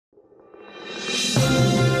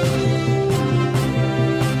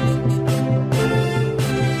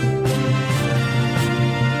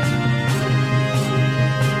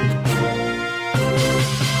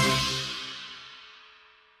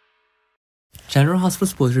General Hospital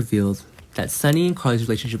spoilers revealed that Sunny and Carly's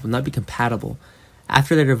relationship will not be compatible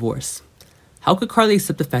after their divorce. How could Carly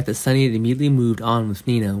accept the fact that Sunny had immediately moved on with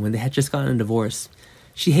Nina when they had just gotten a divorce?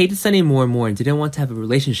 She hated Sunny more and more and didn't want to have a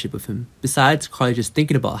relationship with him. Besides, Carly just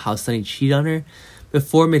thinking about how Sunny cheated on her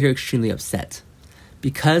before made her extremely upset.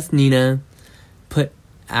 Because Nina put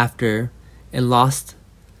after and lost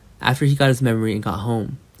after he got his memory and got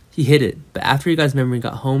home. He hid it, but after he got his memory and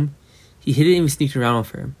got home, he hid it and he sneaked around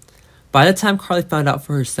with her. By the time Carly found out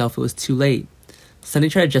for herself, it was too late. Sunny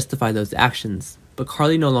tried to justify those actions, but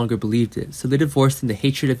Carly no longer believed it, so they divorced in the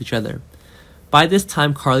hatred of each other. By this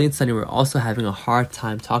time, Carly and Sunny were also having a hard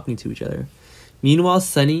time talking to each other. Meanwhile,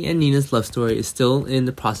 Sunny and Nina's love story is still in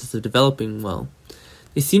the process of developing well.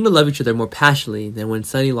 They seem to love each other more passionately than when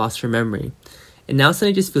Sunny lost her memory. And now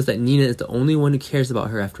Sunny just feels that Nina is the only one who cares about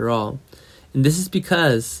her after all. And this is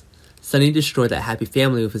because Sunny destroyed that happy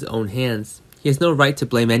family with his own hands. He has no right to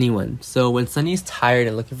blame anyone. So when Sunny is tired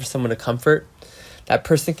and looking for someone to comfort, that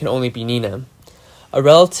person can only be Nina, a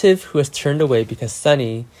relative who has turned away because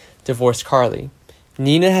Sunny divorced Carly.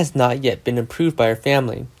 Nina has not yet been approved by her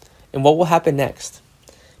family. And what will happen next?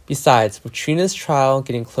 Besides, with Trina's trial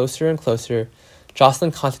getting closer and closer,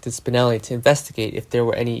 Jocelyn contacted Spinelli to investigate if there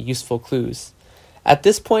were any useful clues. At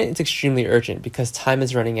this point, it's extremely urgent because time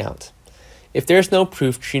is running out. If there is no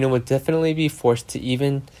proof, Trina would definitely be forced to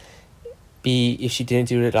even be if she didn't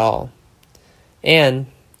do it at all. And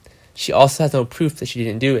she also has no proof that she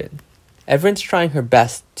didn't do it. Everyone's trying her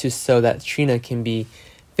best so that Trina can be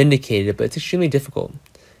vindicated, but it's extremely difficult.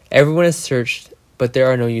 Everyone has searched, but there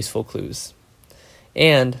are no useful clues.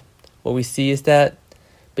 And what we see is that,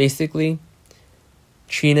 basically,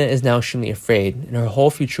 Trina is now extremely afraid, and her whole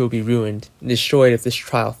future will be ruined and destroyed if this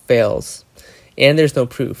trial fails. And there's no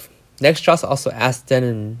proof. Next, Joss also asked Den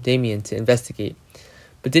and Damien to investigate,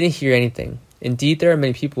 but didn't hear anything. Indeed, there are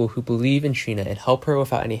many people who believe in Trina and help her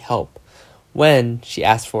without any help when she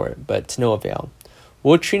asked for it, but to no avail.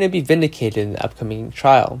 Will Trina be vindicated in the upcoming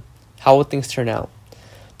trial? How will things turn out?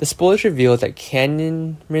 The spoilers revealed that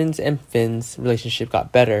Cameron's and Finn's relationship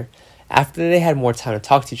got better after they had more time to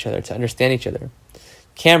talk to each other, to understand each other.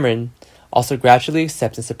 Cameron also gradually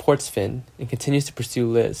accepts and supports Finn and continues to pursue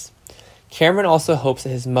Liz. Cameron also hopes that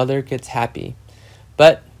his mother gets happy,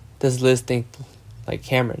 but does Liz think like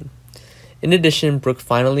Cameron? In addition, Brooke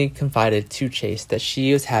finally confided to Chase that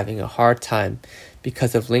she was having a hard time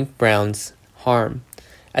because of Link Brown's harm.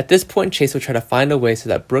 At this point, Chase will try to find a way so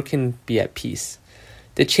that Brooke can be at peace.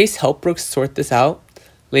 Did Chase help Brooke sort this out?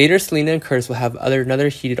 Later, Selena and Curtis will have another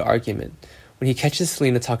heated argument when he catches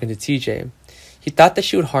Selena talking to TJ. He thought that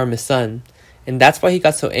she would harm his son, and that's why he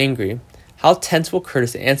got so angry. How tense will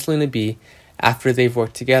Curtis and Selena be after they've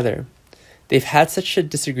worked together? They've had such a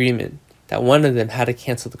disagreement that one of them had to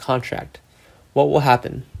cancel the contract. What will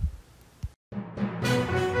happen?